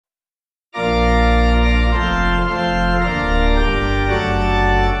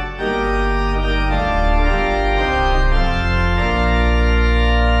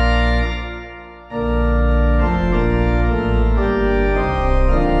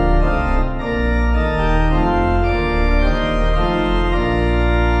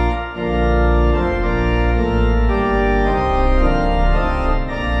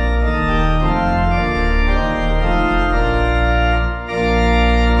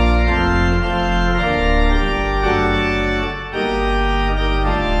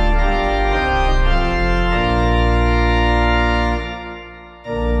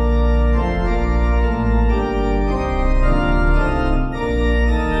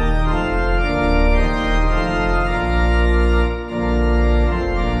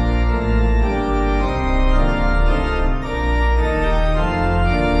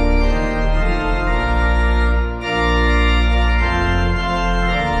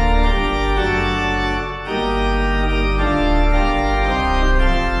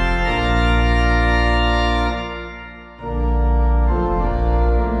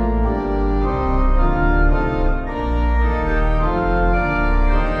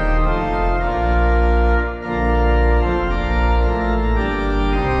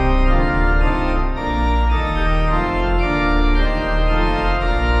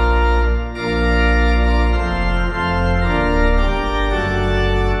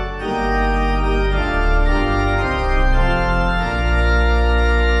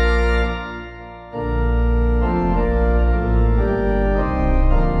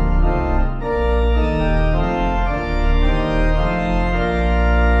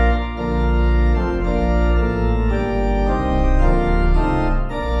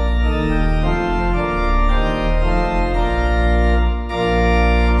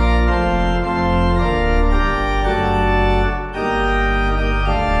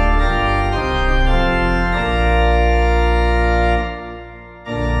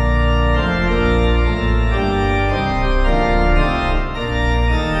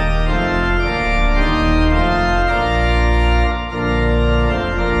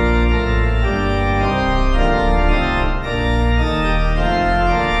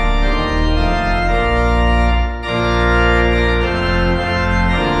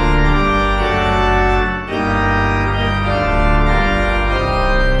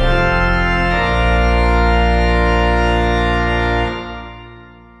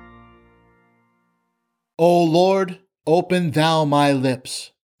Open thou my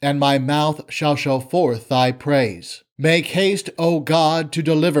lips, and my mouth shall show forth thy praise. Make haste, O God, to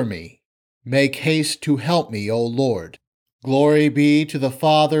deliver me. Make haste to help me, O Lord. Glory be to the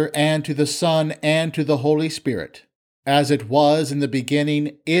Father, and to the Son, and to the Holy Spirit, as it was in the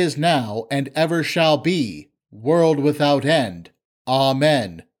beginning, is now, and ever shall be, world without end.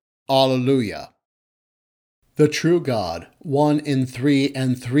 Amen. Alleluia. The true God, one in three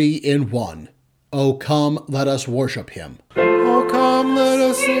and three in one. O come, let us worship him. O come, let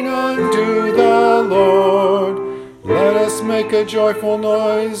us sing unto the Lord. Let us make a joyful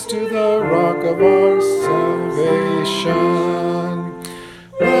noise to the rock of our salvation.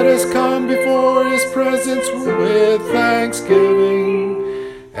 Let us come before his presence with thanksgiving,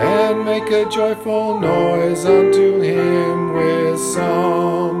 and make a joyful noise unto him with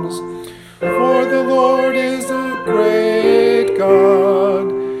psalms. For the Lord is a great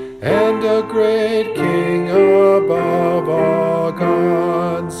God, and a great King above all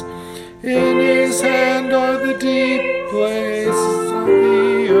gods. In his hand are the deep places of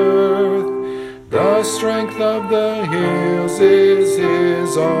the earth. The strength of the hills is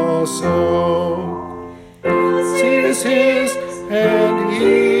his also. The sea is his, and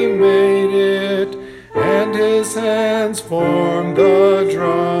he made it, and his hands formed the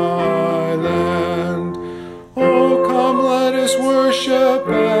dry land. Oh, come, let us worship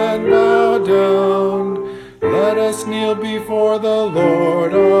and bow down. Let us kneel before the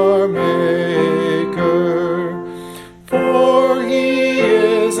Lord our Maker. For he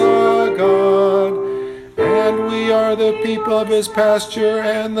is our God, and we are the people of his pasture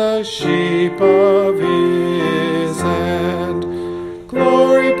and the sheep of his hand.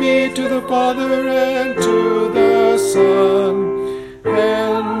 Glory be to the Father, and to the Son,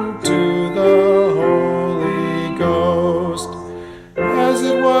 and to the Holy Ghost, as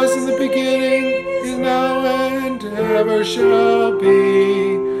it was in the beginning, is now, and ever shall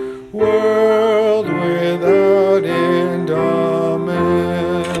be, world without end. Amen.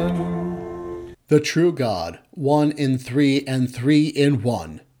 The true God, one in three and three in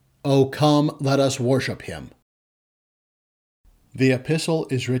one. O come, let us worship him. The epistle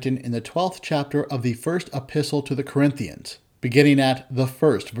is written in the 12th chapter of the first epistle to the Corinthians, beginning at the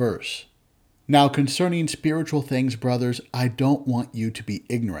first verse. Now concerning spiritual things, brothers, I don't want you to be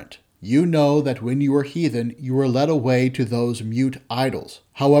ignorant. You know that when you were heathen, you were led away to those mute idols,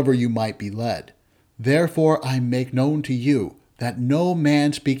 however you might be led. Therefore I make known to you that no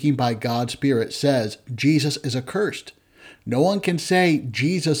man speaking by God's Spirit says Jesus is accursed. No one can say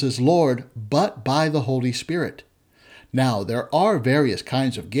Jesus is Lord but by the Holy Spirit. Now there are various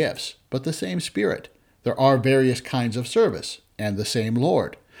kinds of gifts, but the same Spirit. There are various kinds of service, and the same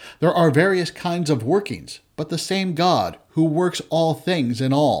Lord. There are various kinds of workings, but the same God, who works all things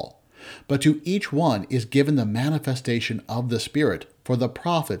in all. But to each one is given the manifestation of the Spirit for the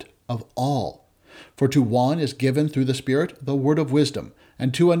profit of all. For to one is given through the Spirit the word of wisdom,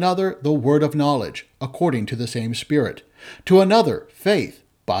 and to another the word of knowledge, according to the same Spirit. To another faith,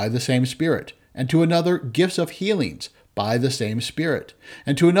 by the same Spirit, and to another gifts of healings, by the same Spirit,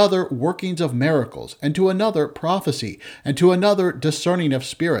 and to another workings of miracles, and to another prophecy, and to another discerning of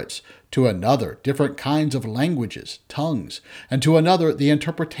spirits, to another different kinds of languages, tongues, and to another the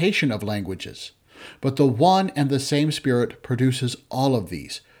interpretation of languages. But the one and the same Spirit produces all of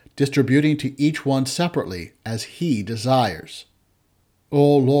these, distributing to each one separately as he desires.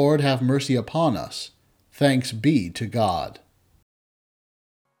 O Lord, have mercy upon us. Thanks be to God.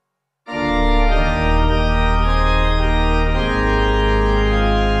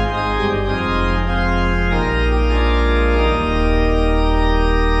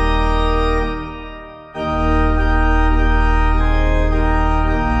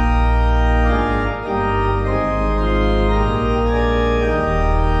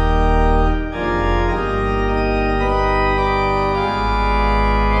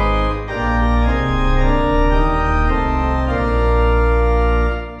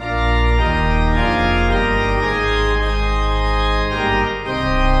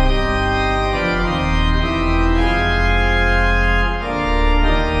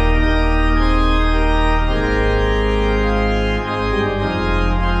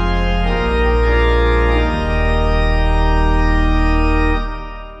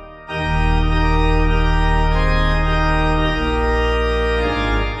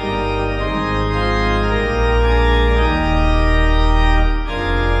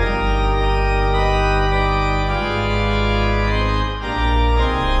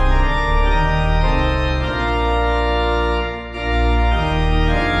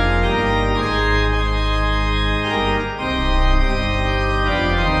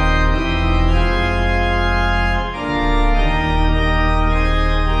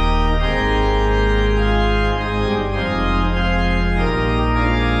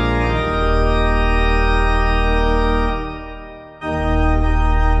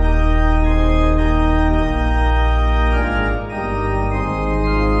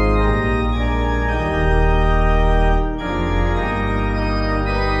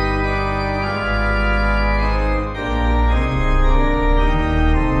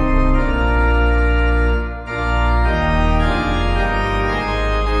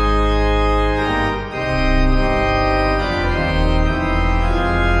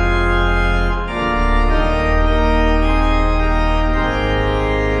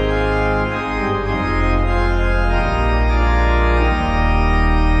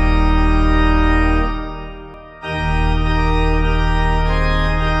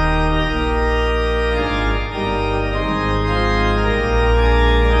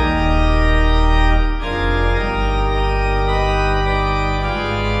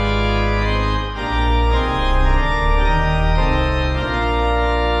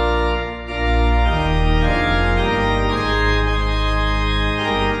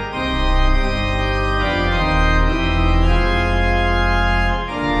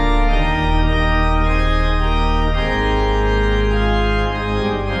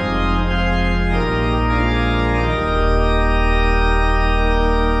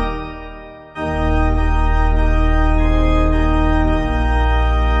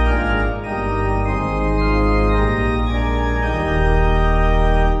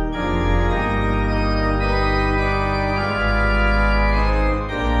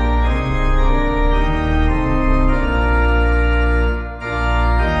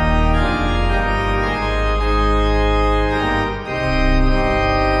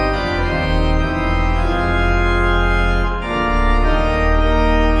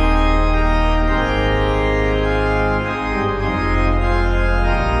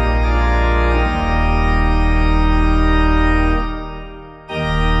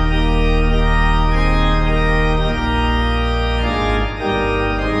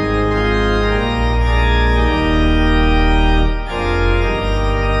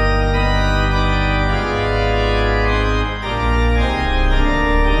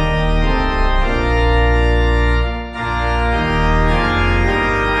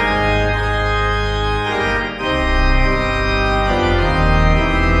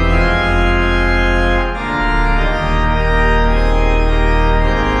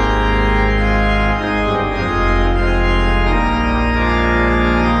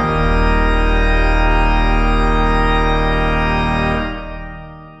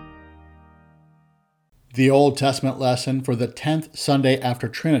 The Old Testament lesson for the 10th Sunday after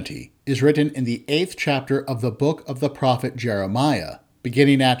Trinity is written in the 8th chapter of the book of the prophet Jeremiah,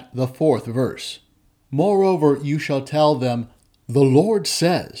 beginning at the 4th verse. Moreover, you shall tell them, the Lord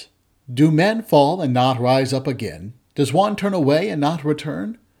says, do men fall and not rise up again? Does one turn away and not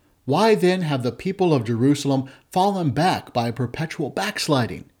return? Why then have the people of Jerusalem fallen back by perpetual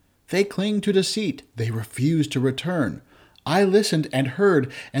backsliding? They cling to deceit, they refuse to return. I listened and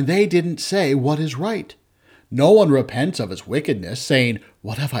heard, and they didn't say what is right. No one repents of his wickedness, saying,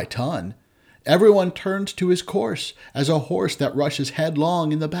 what have I done? Everyone turns to his course, as a horse that rushes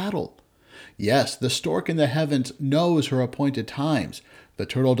headlong in the battle. Yes, the stork in the heavens knows her appointed times. The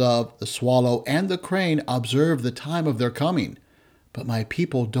turtle dove, the swallow, and the crane observe the time of their coming. But my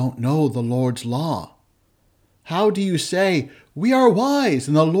people don't know the Lord's law. How do you say, we are wise,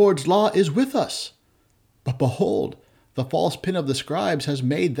 and the Lord's law is with us? But behold, the false pin of the scribes has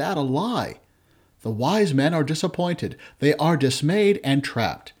made that a lie. The wise men are disappointed, they are dismayed and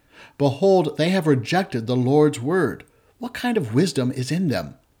trapped. Behold, they have rejected the Lord's word. What kind of wisdom is in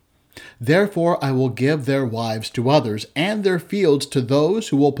them? Therefore I will give their wives to others, and their fields to those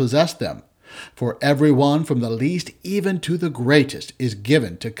who will possess them. For everyone from the least even to the greatest is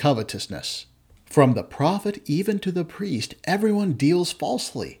given to covetousness. From the prophet even to the priest, everyone deals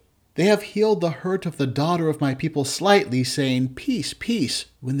falsely. They have healed the hurt of the daughter of my people slightly, saying, peace, peace,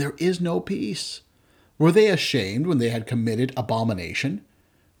 when there is no peace. Were they ashamed when they had committed abomination?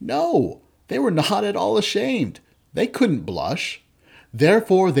 No, they were not at all ashamed. They couldn't blush.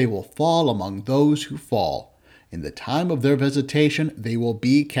 Therefore they will fall among those who fall. In the time of their visitation they will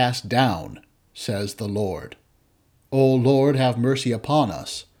be cast down, says the Lord. O Lord, have mercy upon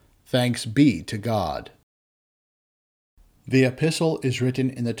us. Thanks be to God. The epistle is written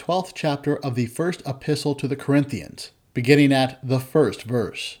in the 12th chapter of the first epistle to the Corinthians, beginning at the 1st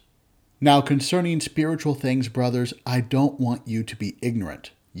verse. Now concerning spiritual things, brothers, I don't want you to be ignorant.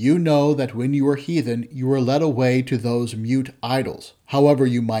 You know that when you were heathen, you were led away to those mute idols, however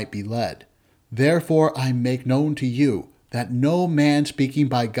you might be led. Therefore I make known to you that no man speaking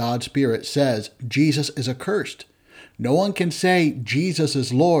by God's Spirit says, Jesus is accursed. No one can say, Jesus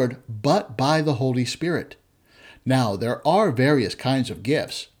is Lord, but by the Holy Spirit. Now there are various kinds of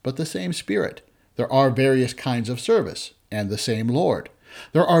gifts, but the same Spirit. There are various kinds of service, and the same Lord.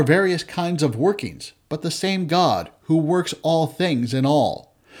 There are various kinds of workings, but the same God, who works all things in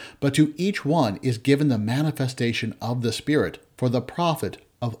all. But to each one is given the manifestation of the Spirit for the profit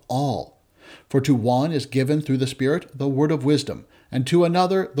of all. For to one is given through the Spirit the word of wisdom, and to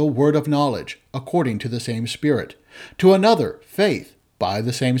another the word of knowledge, according to the same Spirit. To another faith, by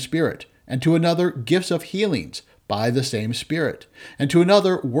the same Spirit, and to another gifts of healings, by the same Spirit, and to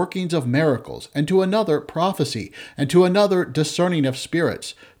another workings of miracles, and to another prophecy, and to another discerning of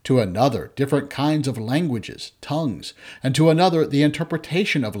spirits, to another different kinds of languages, tongues, and to another the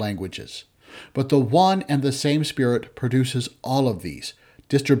interpretation of languages. But the one and the same Spirit produces all of these,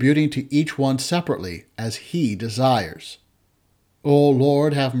 distributing to each one separately as he desires. O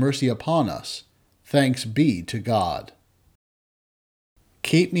Lord, have mercy upon us. Thanks be to God.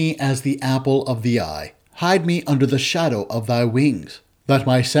 Keep me as the apple of the eye. Hide me under the shadow of thy wings. Let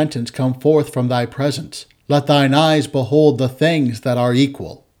my sentence come forth from thy presence. Let thine eyes behold the things that are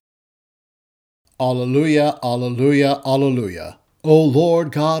equal. Alleluia, alleluia, alleluia. O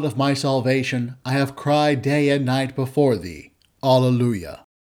Lord God of my salvation, I have cried day and night before thee. Alleluia.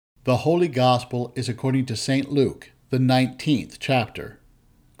 The Holy Gospel is according to St. Luke, the 19th chapter.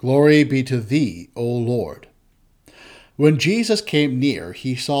 Glory be to thee, O Lord. When Jesus came near,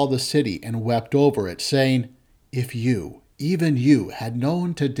 he saw the city and wept over it, saying, If you, even you, had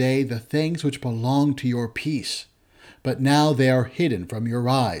known today the things which belong to your peace, but now they are hidden from your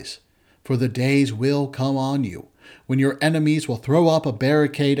eyes. For the days will come on you, when your enemies will throw up a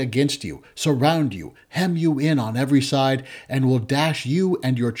barricade against you, surround you, hem you in on every side, and will dash you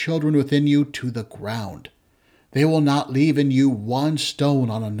and your children within you to the ground. They will not leave in you one stone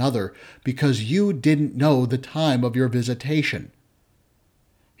on another, because you didn't know the time of your visitation.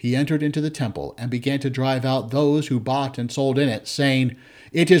 He entered into the temple and began to drive out those who bought and sold in it, saying,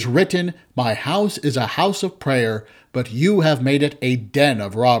 It is written, My house is a house of prayer, but you have made it a den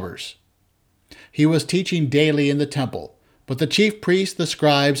of robbers. He was teaching daily in the temple, but the chief priests, the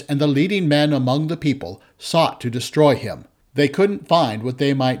scribes, and the leading men among the people sought to destroy him. They couldn't find what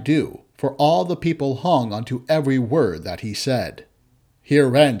they might do, for all the people hung onto every word that he said.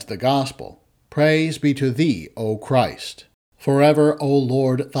 Here ends the gospel. Praise be to thee, O Christ. Forever, O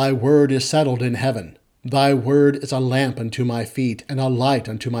Lord, thy word is settled in heaven. Thy word is a lamp unto my feet and a light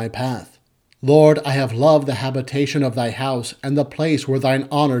unto my path. Lord, I have loved the habitation of thy house and the place where thine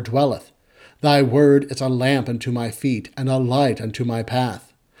honor dwelleth. Thy word is a lamp unto my feet, and a light unto my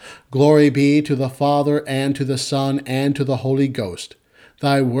path. Glory be to the Father, and to the Son, and to the Holy Ghost.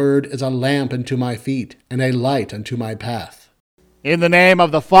 Thy word is a lamp unto my feet, and a light unto my path. In the name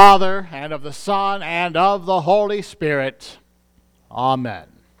of the Father, and of the Son, and of the Holy Spirit. Amen.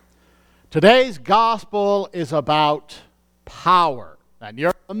 Today's gospel is about power. And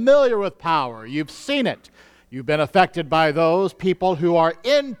you're familiar with power. You've seen it. You've been affected by those people who are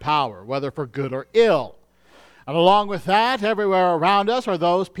in power, whether for good or ill. And along with that, everywhere around us are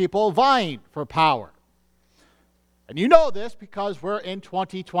those people vying for power. And you know this because we're in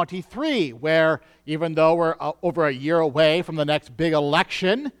 2023, where even though we're over a year away from the next big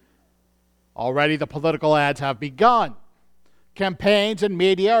election, already the political ads have begun. Campaigns and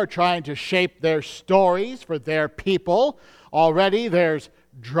media are trying to shape their stories for their people. Already there's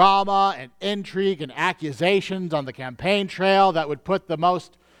drama and intrigue and accusations on the campaign trail that would put the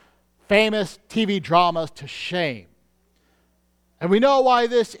most famous TV dramas to shame. And we know why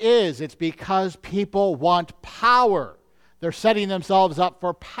this is. It's because people want power. They're setting themselves up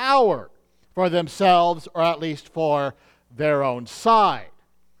for power for themselves, or at least for their own side.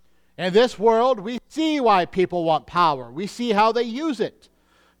 In this world, we see why people want power. We see how they use it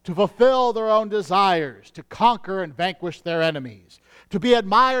to fulfill their own desires, to conquer and vanquish their enemies, to be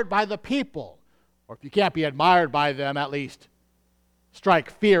admired by the people, or if you can't be admired by them, at least strike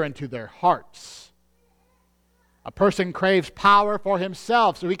fear into their hearts. A person craves power for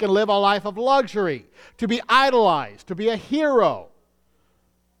himself so he can live a life of luxury, to be idolized, to be a hero.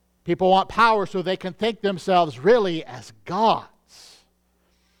 People want power so they can think themselves really as gods.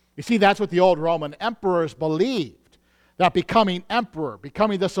 You see, that's what the old Roman emperors believed, that becoming emperor,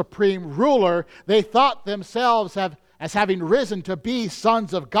 becoming the supreme ruler, they thought themselves as having risen to be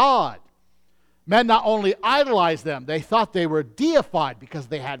sons of God. Men not only idolized them, they thought they were deified because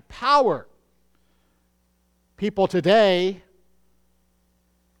they had power. People today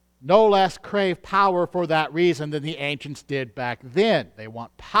no less crave power for that reason than the ancients did back then. They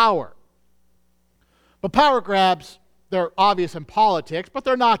want power. But power grabs, they're obvious in politics, but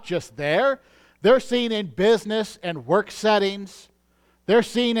they're not just there. They're seen in business and work settings. They're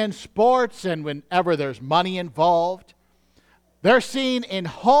seen in sports and whenever there's money involved. They're seen in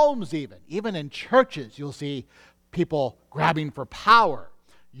homes even in churches. You'll see people grabbing for power.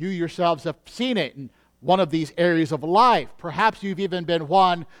 You yourselves have seen it in one of these areas of life. Perhaps you've even been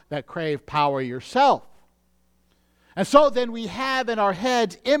one that craved power yourself. And so then we have in our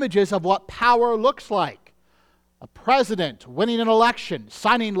heads images of what power looks like. A president winning an election,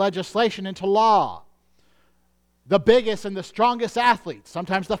 signing legislation into law. The biggest and the strongest athletes,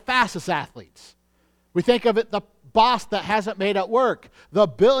 sometimes the fastest athletes. We think of it, the boss that hasn't made it work, the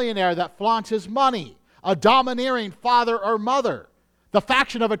billionaire that flaunts his money, a domineering father or mother, the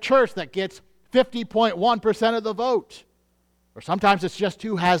faction of a church that gets 50.1% of the vote. Or sometimes it's just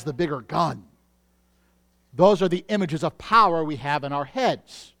who has the bigger gun. Those are the images of power we have in our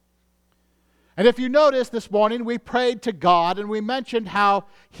heads. And if you notice this morning, we prayed to God and we mentioned how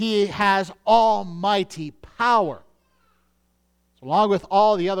He has almighty power. So along with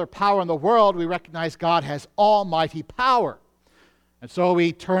all the other power in the world, we recognize God has almighty power. And so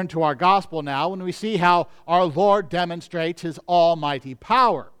we turn to our gospel now and we see how our Lord demonstrates His almighty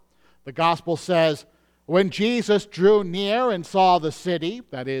power. The gospel says, when Jesus drew near and saw the city,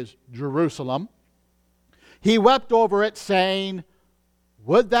 that is Jerusalem, He wept over it, saying,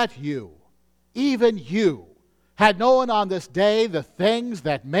 would that you, even you, had known on this day the things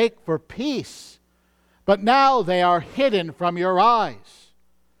that make for peace, but now they are hidden from your eyes.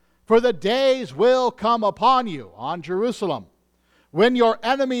 For the days will come upon you, on Jerusalem, when your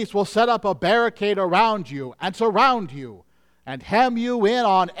enemies will set up a barricade around you and surround you, and hem you in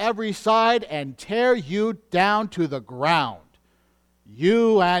on every side and tear you down to the ground,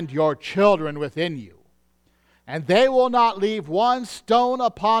 you and your children within you. And they will not leave one stone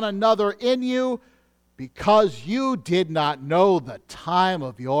upon another in you, because you did not know the time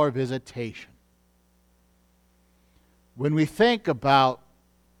of your visitation. When we think about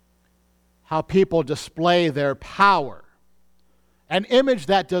how people display their power, an image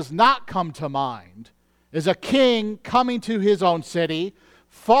that does not come to mind is a king coming to his own city,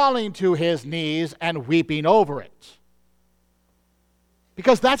 falling to his knees, and weeping over it.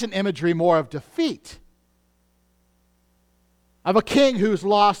 Because that's an imagery more of defeat. Of a king who's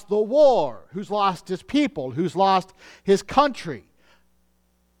lost the war, who's lost his people, who's lost his country.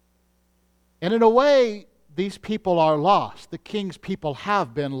 And in a way, these people are lost. The king's people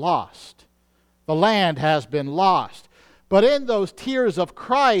have been lost. The land has been lost. But in those tears of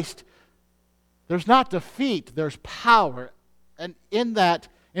Christ, there's not defeat, there's power. And in that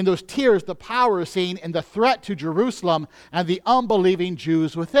In those tears, the power is seen in the threat to Jerusalem and the unbelieving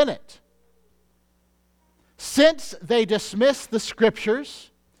Jews within it. Since they dismissed the Scriptures,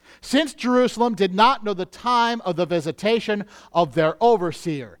 since Jerusalem did not know the time of the visitation of their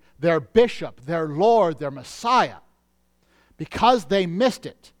overseer, their bishop, their Lord, their Messiah, because they missed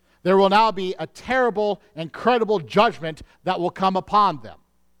it, there will now be a terrible, incredible judgment that will come upon them.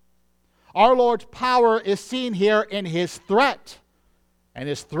 Our Lord's power is seen here in his threat, and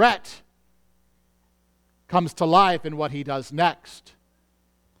his threat comes to life in what he does next.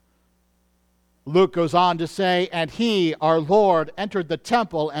 Luke goes on to say, "And he, our Lord, entered the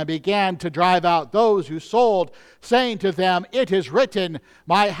temple and began to drive out those who sold, saying to them, 'It is written,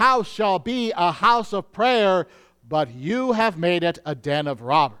 my house shall be a house of prayer, but you have made it a den of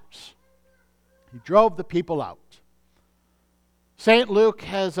robbers.'" He drove the people out. St. Luke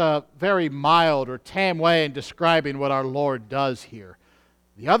has a very mild or tame way in describing what our Lord does here.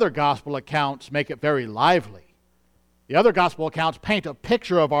 The other gospel accounts make it very lively. The other gospel accounts paint a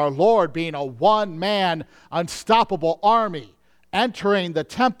picture of our Lord being a one-man, unstoppable army, entering the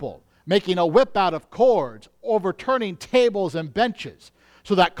temple, making a whip out of cords, overturning tables and benches,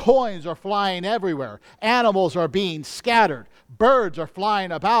 so that coins are flying everywhere, animals are being scattered, birds are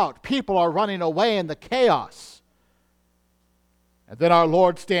flying about, people are running away in the chaos. And then our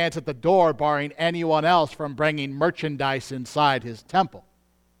Lord stands at the door, barring anyone else from bringing merchandise inside his temple.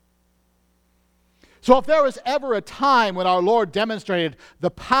 So if there was ever a time when our Lord demonstrated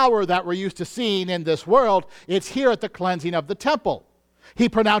the power that we're used to seeing in this world, it's here at the cleansing of the temple. He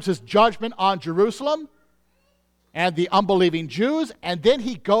pronounces judgment on Jerusalem and the unbelieving Jews, and then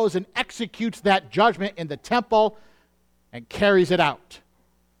he goes and executes that judgment in the temple and carries it out.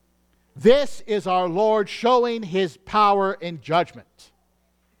 This is our Lord showing his power in judgment.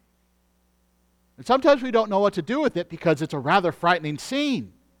 And sometimes we don't know what to do with it because it's a rather frightening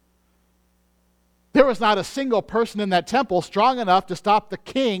scene. There was not a single person in that temple strong enough to stop the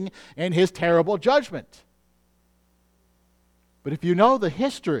king in his terrible judgment. But if you know the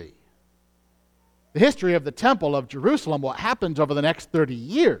history of the temple of Jerusalem, what happens over the next 30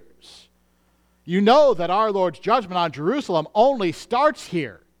 years, you know that our Lord's judgment on Jerusalem only starts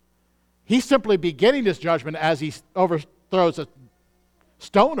here. He's simply beginning his judgment as he overthrows a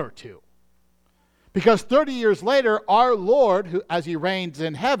stone or two. Because 30 years later, our Lord, who, as he reigns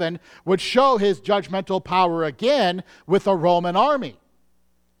in heaven, would show his judgmental power again with a Roman army.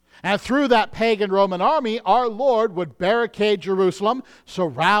 And through that pagan Roman army, our Lord would barricade Jerusalem,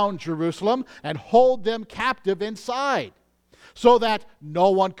 surround Jerusalem, and hold them captive inside, so that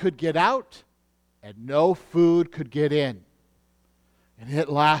no one could get out and no food could get in. And it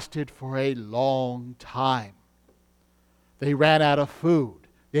lasted for a long time. They ran out of food.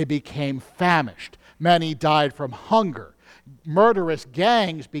 They became famished. Many died from hunger. Murderous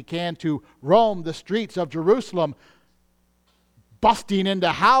gangs began to roam the streets of Jerusalem, busting into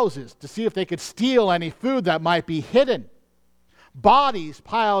houses to see if they could steal any food that might be hidden. Bodies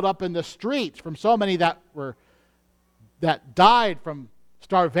piled up in the streets from so many that died from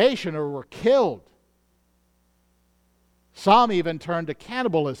starvation or were killed. Some even turned to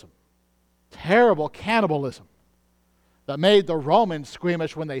cannibalism, terrible cannibalism that made the Romans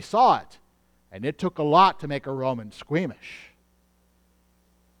squeamish when they saw it. And it took a lot to make a Roman squeamish.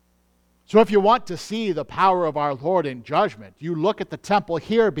 So if you want to see the power of our Lord in judgment, you look at the temple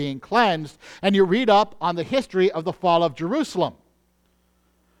here being cleansed, and you read up on the history of the fall of Jerusalem.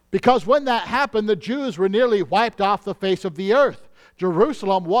 Because when that happened, the Jews were nearly wiped off the face of the earth.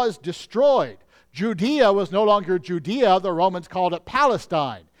 Jerusalem was destroyed. Judea was no longer Judea. The Romans called it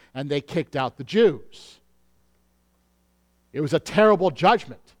Palestine, and they kicked out the Jews. It was a terrible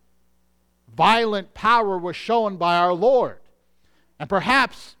judgment. Violent power was shown by our Lord. And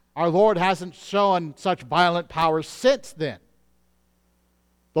perhaps our Lord hasn't shown such violent power since then.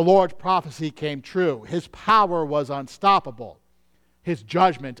 The Lord's prophecy came true. His power was unstoppable. His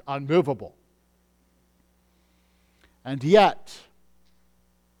judgment unmovable. And yet,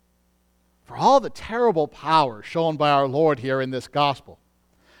 for all the terrible power shown by our Lord here in this gospel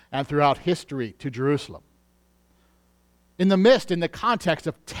and throughout history to Jerusalem, in the context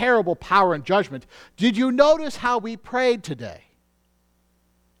of terrible power and judgment, did you notice how we prayed today?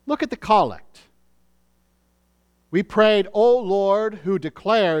 Look at the collect. We prayed, "O Lord," who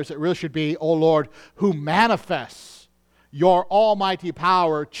declares, it really should be, "O Lord, who manifests your almighty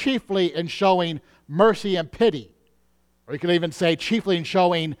power, chiefly in showing mercy and pity." Or you could even say, chiefly in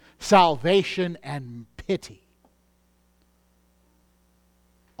showing salvation and pity.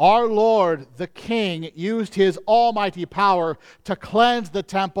 Our Lord, the King, used his almighty power to cleanse the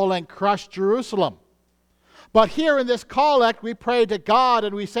temple and crush Jerusalem. But here in this collect, we pray to God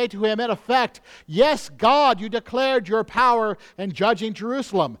and we say to him, in effect, yes, God, you declared your power in judging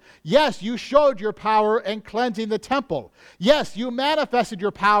Jerusalem. Yes, you showed your power in cleansing the temple. Yes, you manifested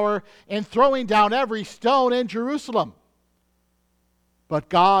your power in throwing down every stone in Jerusalem. But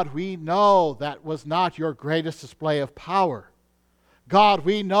God, we know that was not your greatest display of power. God,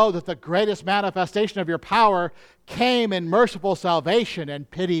 we know that the greatest manifestation of your power came in merciful salvation and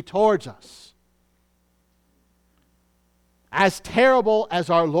pity towards us. As terrible as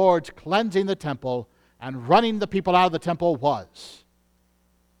our Lord's cleansing the temple and running the people out of the temple was,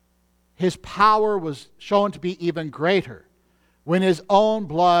 his power was shown to be even greater when his own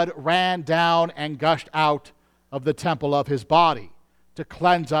blood ran down and gushed out of the temple of his body to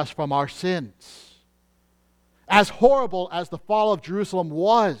cleanse us from our sins. As horrible as the fall of Jerusalem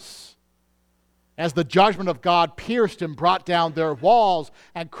was, as the judgment of God pierced and brought down their walls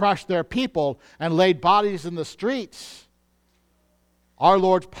and crushed their people and laid bodies in the streets, our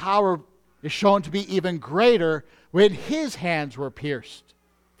Lord's power is shown to be even greater when his hands were pierced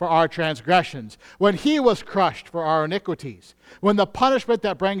for our transgressions, when he was crushed for our iniquities, when the punishment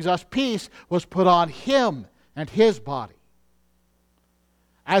that brings us peace was put on him and his body.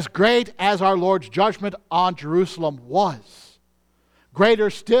 As great as our Lord's judgment on Jerusalem was,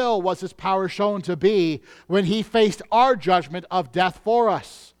 greater still was his power shown to be when he faced our judgment of death for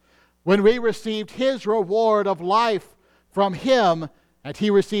us, when we received his reward of life from him and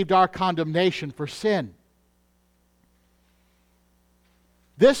he received our condemnation for sin.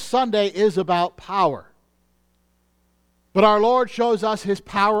 This Sunday is about power. But our Lord shows us his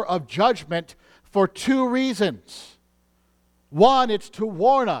power of judgment for two reasons. One, it's to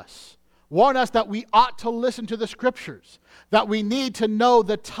warn us that we ought to listen to the Scriptures, that we need to know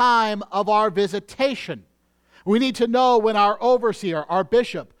the time of our visitation. We need to know when our overseer, our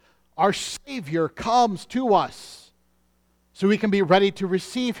bishop, our Savior comes to us, so we can be ready to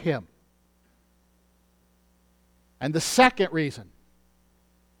receive him. And the second reason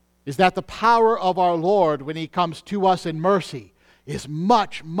is that the power of our Lord when he comes to us in mercy is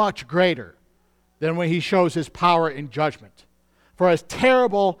much, much greater than when he shows his power in judgment. For as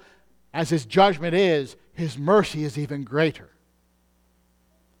terrible as his judgment is, his mercy is even greater.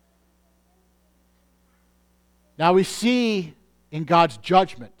 Now we see in God's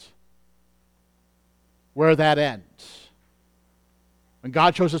judgment where that ends. When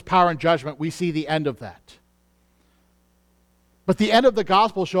God shows his power and judgment, we see the end of that. But the end of the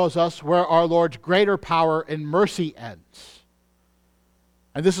gospel shows us where our Lord's greater power and mercy ends.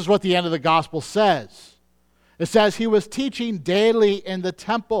 And this is what the end of the gospel says. It says he was teaching daily in the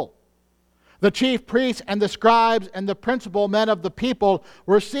temple. The chief priests and the scribes and the principal men of the people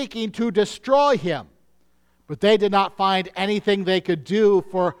were seeking to destroy him. But they did not find anything they could do,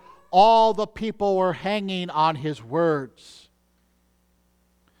 for all the people were hanging on his words.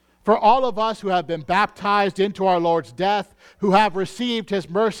 For all of us who have been baptized into our Lord's death, who have received his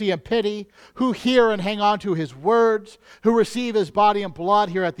mercy and pity, who hear and hang on to his words, who receive his body and blood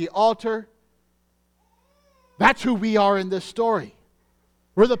here at the altar, that's who we are in this story.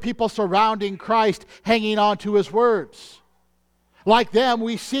 We're the people surrounding Christ, hanging on to his words. Like them,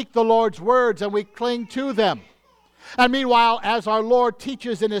 we seek the Lord's words and we cling to them. And meanwhile, as our Lord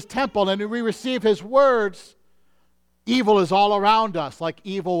teaches in his temple and we receive his words, evil is all around us, like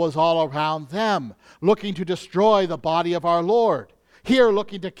evil was all around them, looking to destroy the body of our Lord. Here,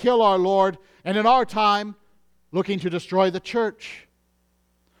 looking to kill our Lord, and in our time, looking to destroy the church.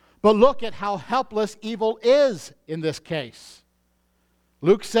 But look at how helpless evil is in this case.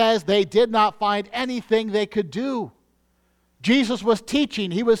 Luke says they did not find anything they could do. Jesus was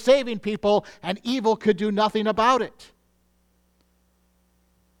teaching, he was saving people, and evil could do nothing about it.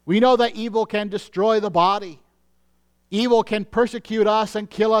 We know that evil can destroy the body. Evil can persecute us and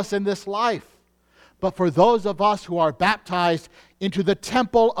kill us in this life. But for those of us who are baptized into the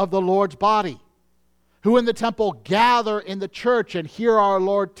temple of the Lord's body, who in the temple gather in the church and hear our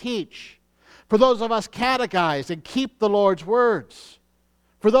Lord teach, for those of us catechized and keep the Lord's words,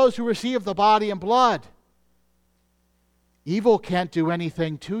 for those who receive the body and blood, evil can't do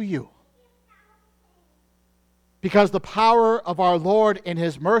anything to you. Because the power of our Lord in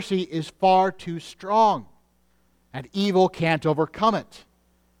his mercy is far too strong, and evil can't overcome it.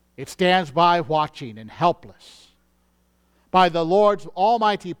 It stands by watching and helpless. By the Lord's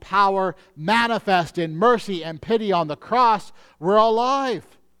almighty power manifest in mercy and pity on the cross, we're alive.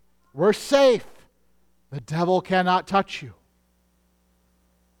 We're safe. The devil cannot touch you.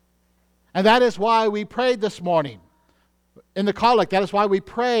 And that is why we prayed this morning in the collect. That is why we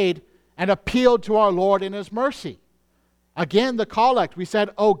prayed and appealed to our Lord in his mercy. Again, the collect, we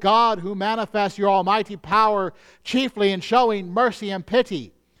said, O God, who manifests your almighty power chiefly in showing mercy and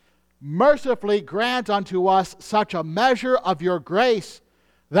pity, mercifully grant unto us such a measure of your grace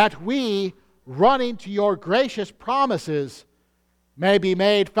that we, running to your gracious promises, may be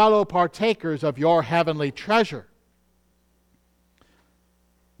made fellow partakers of your heavenly treasure.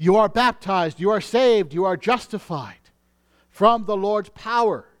 You are baptized, you are saved, you are justified from the Lord's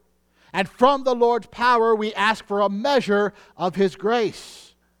power. And from the Lord's power we ask for a measure of His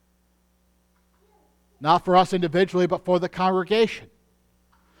grace. Not for us individually, but for the congregation.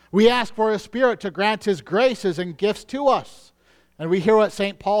 We ask for His Spirit to grant His graces and gifts to us. And we hear what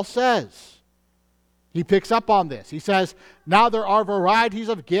St. Paul says. He picks up on this. He says, now there are varieties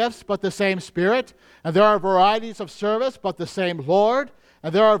of gifts, but the same Spirit. And there are varieties of service, but the same Lord.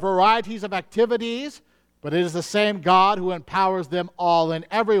 And there are varieties of activities, but it is the same God who empowers them all and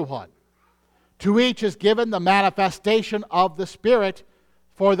everyone. To each is given the manifestation of the Spirit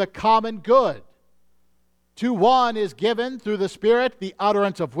for the common good. To one is given through the Spirit the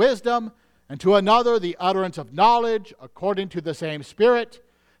utterance of wisdom, and to another the utterance of knowledge according to the same Spirit,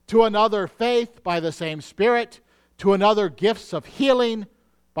 to another faith by the same Spirit, to another gifts of healing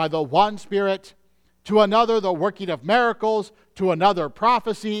by the one Spirit, to another the working of miracles, to another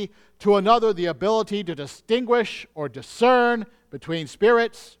prophecy, to another the ability to distinguish or discern between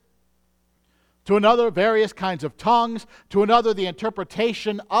spirits, to another various kinds of tongues, to another the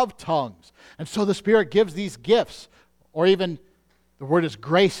interpretation of tongues. And so the Spirit gives these gifts, or even the word is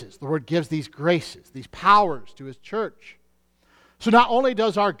graces. The word gives these graces, these powers to His church. So not only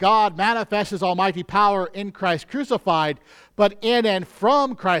does our God manifest His almighty power in Christ crucified, but in and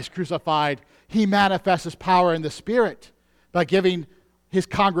from Christ crucified, He manifests His power in the Spirit by giving His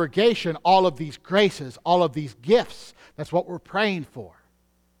congregation all of these graces, all of these gifts. That's what we're praying for.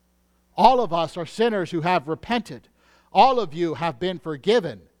 All of us are sinners who have repented. All of you have been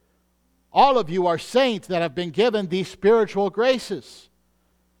forgiven. All of you are saints that have been given these spiritual graces.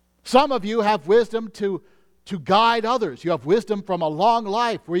 Some of you have wisdom to guide others. You have wisdom from a long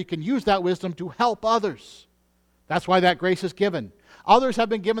life where you can use that wisdom to help others. That's why that grace is given. Others have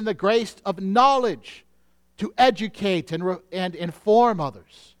been given the grace of knowledge to educate and inform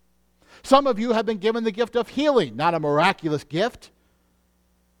others. Some of you have been given the gift of healing, not a miraculous gift,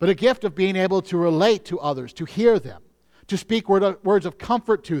 but a gift of being able to relate to others, to hear them, to speak words of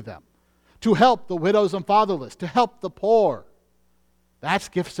comfort to them, to help the widows and fatherless, to help the poor. That's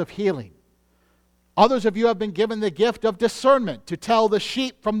gifts of healing. Others of you have been given the gift of discernment, to tell the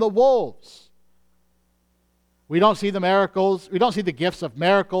sheep from the wolves. We don't see the miracles, we don't see the gifts of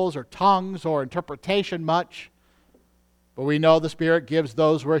miracles or tongues or interpretation much, but we know the Spirit gives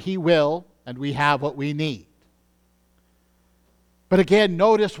those where He will, and we have what we need. But again,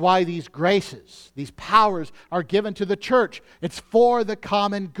 notice why these graces, these powers are given to the church. It's for the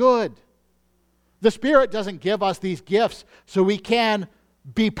common good. The Spirit doesn't give us these gifts so we can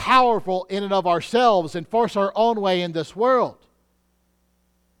be powerful in and of ourselves and force our own way in this world.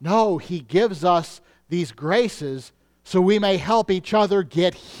 No, He gives us these graces so we may help each other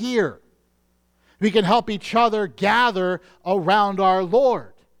get here. We can help each other gather around our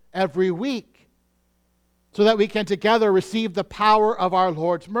Lord every week, so that we can together receive the power of our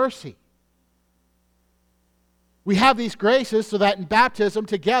Lord's mercy. We have these graces so that in baptism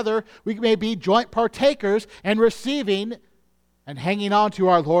together we may be joint partakers and receiving and hanging on to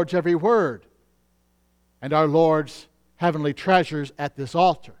our Lord's every word and our Lord's heavenly treasures at this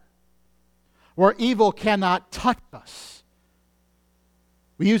altar, where evil cannot touch us.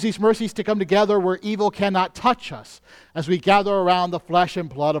 We use these mercies to come together where evil cannot touch us as we gather around the flesh and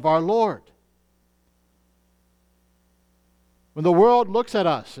blood of our Lord. When the world looks at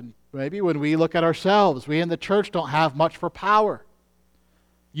us, and maybe when we look at ourselves, we in the church don't have much for power.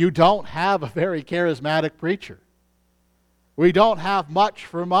 You don't have a very charismatic preacher. We don't have much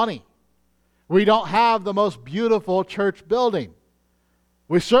for money. We don't have the most beautiful church building.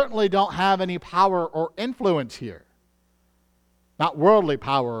 We certainly don't have any power or influence here. Not worldly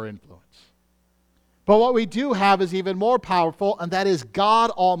power or influence. But what we do have is even more powerful, and that is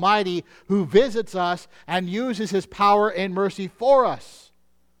God Almighty, who visits us and uses His power and mercy for us.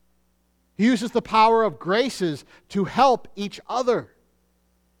 He uses the power of graces to help each other,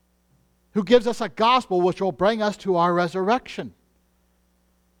 who gives us a gospel which will bring us to our resurrection.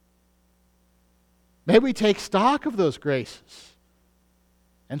 May we take stock of those graces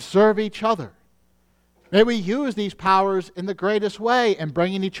and serve each other. May we use these powers in the greatest way in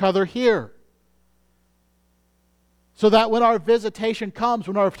bringing each other here, so that when our visitation comes,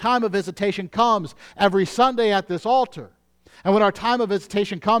 when our time of visitation comes every Sunday at this altar, and when our time of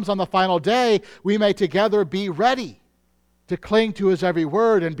visitation comes on the final day, we may together be ready to cling to his every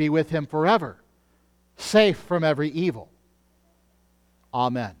word and be with him forever, safe from every evil.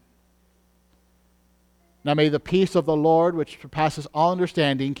 Amen. Now may the peace of the Lord, which surpasses all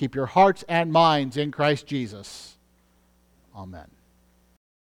understanding, keep your hearts and minds in Christ Jesus. Amen.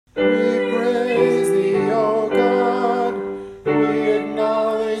 We praise thee, O God. We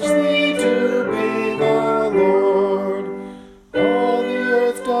acknowledge thee to be the Lord. All the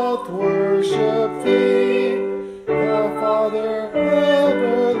earth doth worship thee, the Father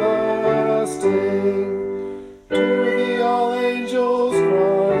everlasting. To thee all angels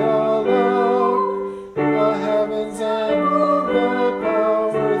cry aloud, the heavens and all the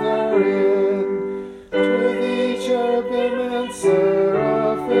power therein. To thee cherubim and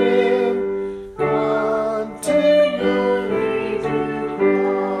seraphim continually do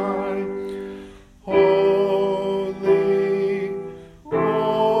cry, Holy,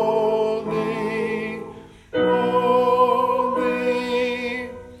 holy, holy,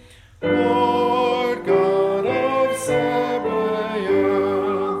 Lord God of Sabaoth.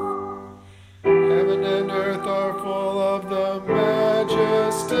 Heaven and earth are full of the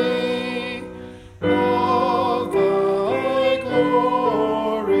majesty of thy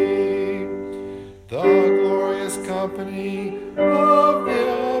glory. The glorious company of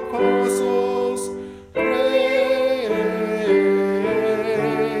the apostles praise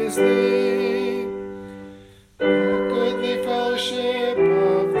thee. The goodly fellowship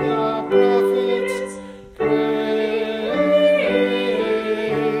of the prophets praise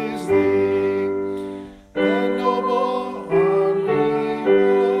thee. The noble armies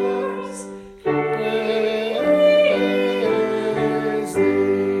praise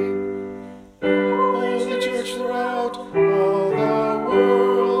thee. Holy Church throughout all the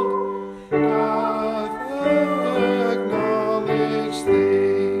world doth acknowledge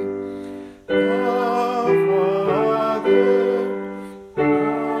thee. The Father,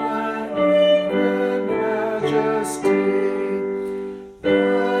 Son, and majesty,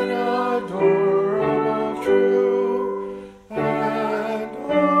 thine adorable, true, and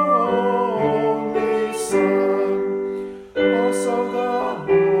only Son, also the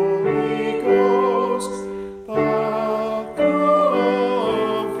Holy Ghost, the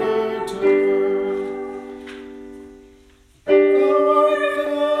Comforter. Thou art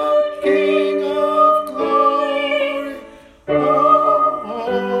the King of glory, O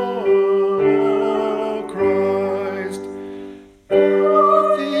Christ. Thou art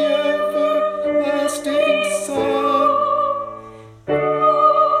the everlasting Son,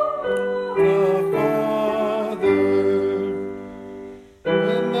 the Father.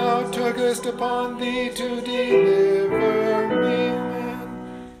 When thou tookest upon thee to deliver me,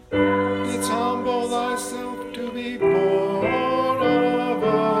 didst humble thyself to be born of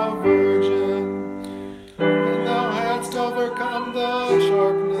a virgin. When thou hadst overcome the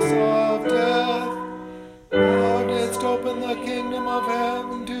sharpness of death, thou didst open the kingdom of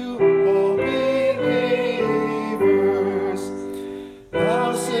heaven to all believers.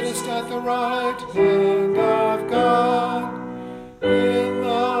 Thou sittest at the right hand of God, in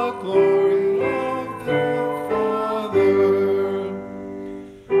the glory of the Father.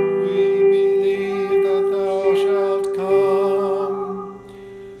 We believe that thou shalt come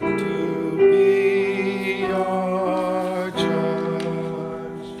to be our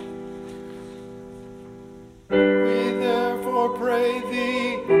judge. We therefore pray thee,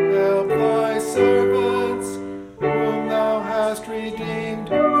 help thy servants, whom thou hast redeemed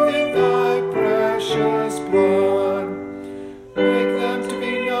with thy precious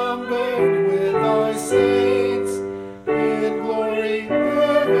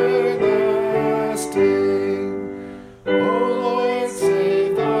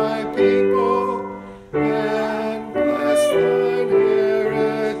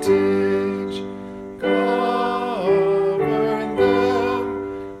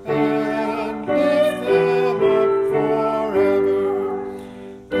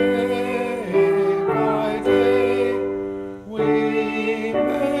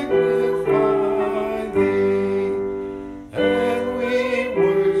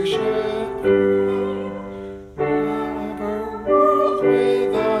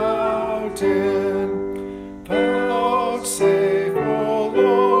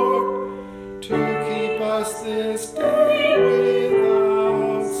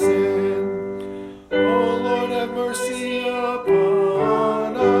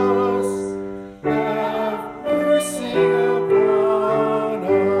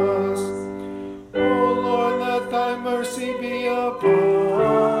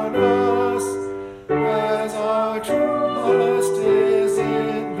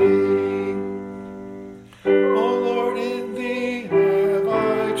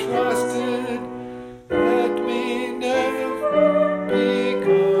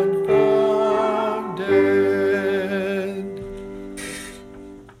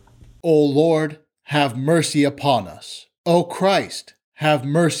O Lord, have mercy upon us. O Christ, have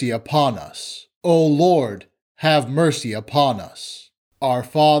mercy upon us. O Lord, have mercy upon us. Our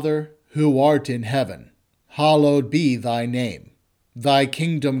Father, who art in heaven, hallowed be thy name. Thy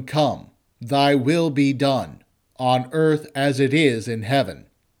kingdom come, thy will be done, on earth as it is in heaven.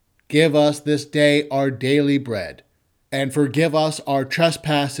 Give us this day our daily bread, and forgive us our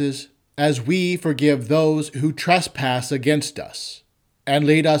trespasses, as we forgive those who trespass against us. And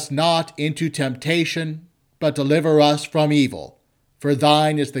lead us not into temptation, but deliver us from evil. For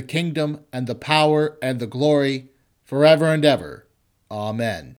thine is the kingdom, and the power, and the glory, forever and ever.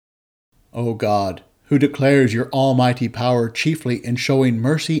 Amen. O God, who declares your almighty power chiefly in showing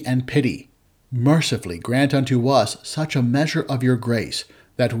mercy and pity, mercifully grant unto us such a measure of your grace,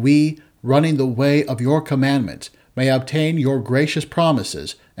 that we, running the way of your commandments, may obtain your gracious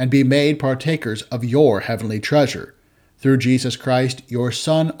promises and be made partakers of your heavenly treasure. Through Jesus Christ, your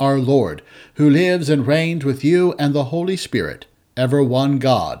Son, our Lord, who lives and reigns with you and the Holy Spirit, ever one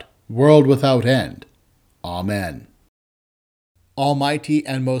God, world without end. Amen. Almighty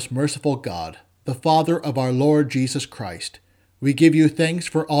and most merciful God, the Father of our Lord Jesus Christ, we give you thanks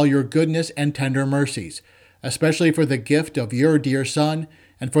for all your goodness and tender mercies, especially for the gift of your dear Son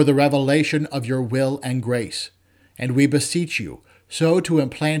and for the revelation of your will and grace. And we beseech you so to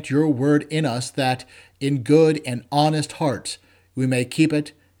implant your word in us that, in good and honest hearts, we may keep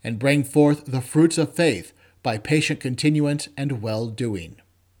it and bring forth the fruits of faith by patient continuance and well-doing.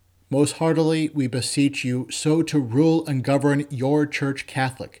 Most heartily we beseech you so to rule and govern your Church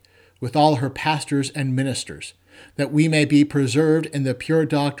Catholic, with all her pastors and ministers, that we may be preserved in the pure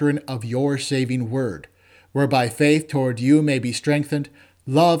doctrine of your saving word, whereby faith toward you may be strengthened,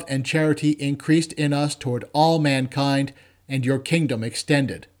 love and charity increased in us toward all mankind, and your kingdom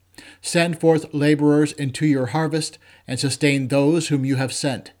extended. Send forth laborers into your harvest, and sustain those whom you have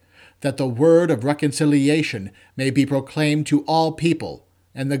sent, that the word of reconciliation may be proclaimed to all people,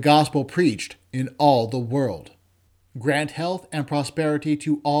 and the gospel preached in all the world. Grant health and prosperity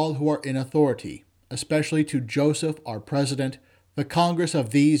to all who are in authority, especially to Joseph, our President, the Congress of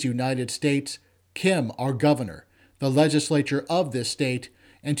these United States, Kim, our Governor, the legislature of this state,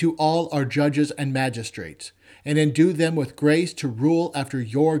 and to all our judges and magistrates, and endue them with grace to rule after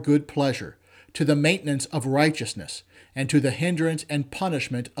your good pleasure, to the maintenance of righteousness, and to the hindrance and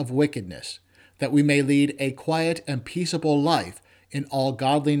punishment of wickedness, that we may lead a quiet and peaceable life in all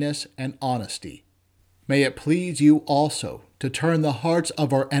godliness and honesty. May it please you also to turn the hearts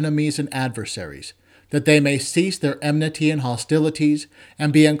of our enemies and adversaries, that they may cease their enmity and hostilities,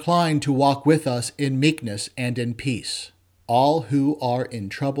 and be inclined to walk with us in meekness and in peace. All who are in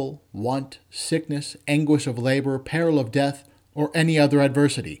trouble, want, sickness, anguish of labor, peril of death, or any other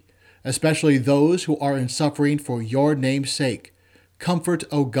adversity, especially those who are in suffering for your name's sake, comfort,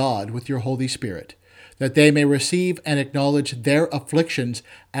 O God, with your Holy Spirit, that they may receive and acknowledge their afflictions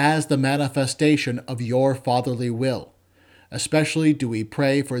as the manifestation of your fatherly will. Especially do we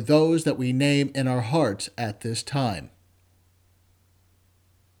pray for those that we name in our hearts at this time.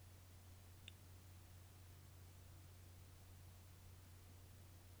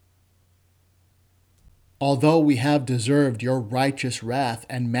 Although we have deserved your righteous wrath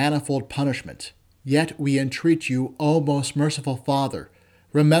and manifold punishments, yet we entreat you, O most merciful Father,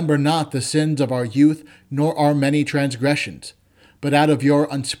 remember not the sins of our youth, nor our many transgressions, but out of your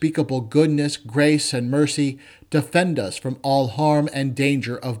unspeakable goodness, grace, and mercy, defend us from all harm and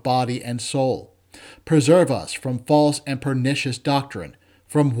danger of body and soul. Preserve us from false and pernicious doctrine,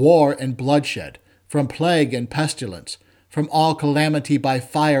 from war and bloodshed, from plague and pestilence, from all calamity by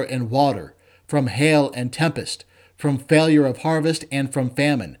fire and water, from hail and tempest, from failure of harvest and from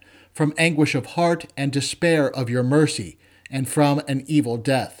famine, from anguish of heart and despair of your mercy, and from an evil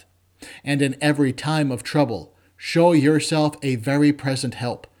death. And in every time of trouble, show yourself a very present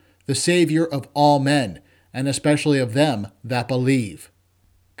help, the Savior of all men, and especially of them that believe.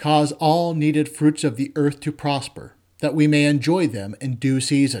 Cause all needed fruits of the earth to prosper, that we may enjoy them in due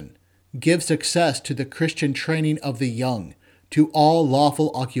season. Give success to the Christian training of the young, to all lawful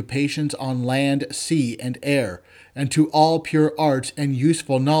occupations on land, sea, and air, and to all pure arts and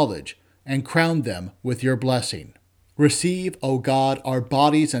useful knowledge, and crown them with your blessing. Receive, O God, our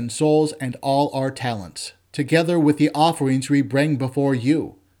bodies and souls and all our talents, together with the offerings we bring before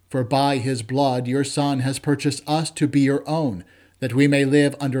you. For by his blood your Son has purchased us to be your own, that we may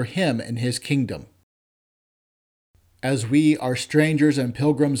live under him in his kingdom. As we are strangers and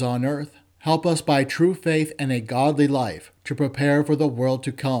pilgrims on earth, help us by true faith and a godly life to prepare for the world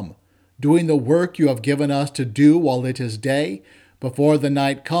to come, doing the work you have given us to do while it is day, before the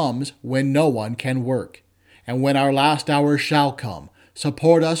night comes when no one can work. And when our last hour shall come,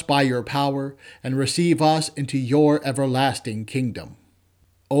 Support us by your power, and receive us into your everlasting kingdom.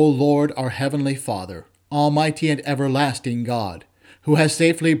 O Lord, our heavenly Father, almighty and everlasting God, who has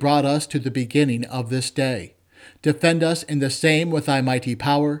safely brought us to the beginning of this day, defend us in the same with thy mighty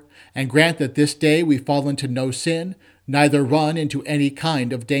power, and grant that this day we fall into no sin, neither run into any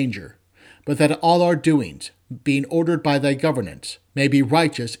kind of danger, but that all our doings, being ordered by thy governance, may be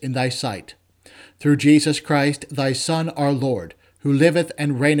righteous in thy sight. Through Jesus Christ, thy Son, our Lord, who liveth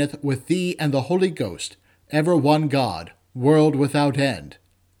and reigneth with thee and the Holy Ghost, ever one God, world without end.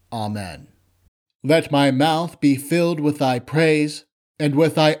 Amen. Let my mouth be filled with thy praise, and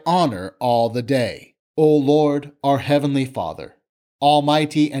with thy honor all the day. O Lord, our heavenly Father,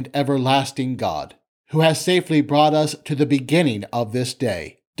 almighty and everlasting God, who has safely brought us to the beginning of this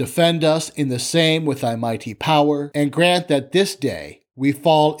day, defend us in the same with thy mighty power, and grant that this day we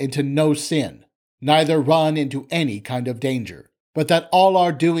fall into no sin, neither run into any kind of danger, but that all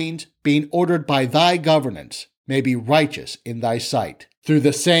our doings, being ordered by thy governance, may be righteous in thy sight. Through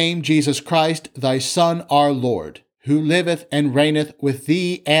the same Jesus Christ, thy Son, our Lord, who liveth and reigneth with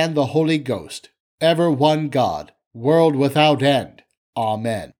thee and the Holy Ghost, ever one God, world without end.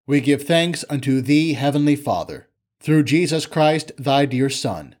 Amen. We give thanks unto thee, heavenly Father, through Jesus Christ, thy dear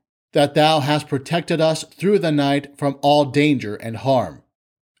Son, that thou hast protected us through the night from all danger and harm.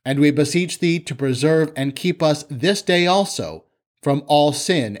 And we beseech thee to preserve and keep us this day also from all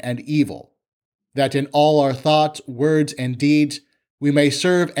sin and evil, that in all our thoughts, words, and deeds we may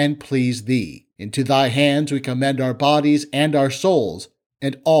serve and please thee. Into thy hands we commend our bodies and our souls,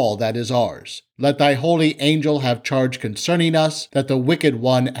 and all that is ours. Let thy holy angel have charge concerning us, that the wicked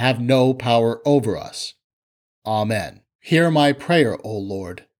one have no power over us. Amen. Hear my prayer, O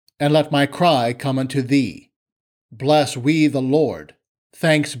Lord, and let my cry come unto thee. Bless we the Lord.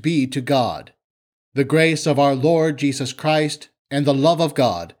 Thanks be to God. The grace of our Lord Jesus Christ, and the love of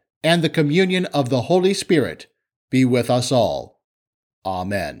God, and the communion of the Holy Spirit be with us all.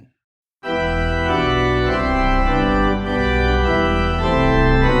 Amen.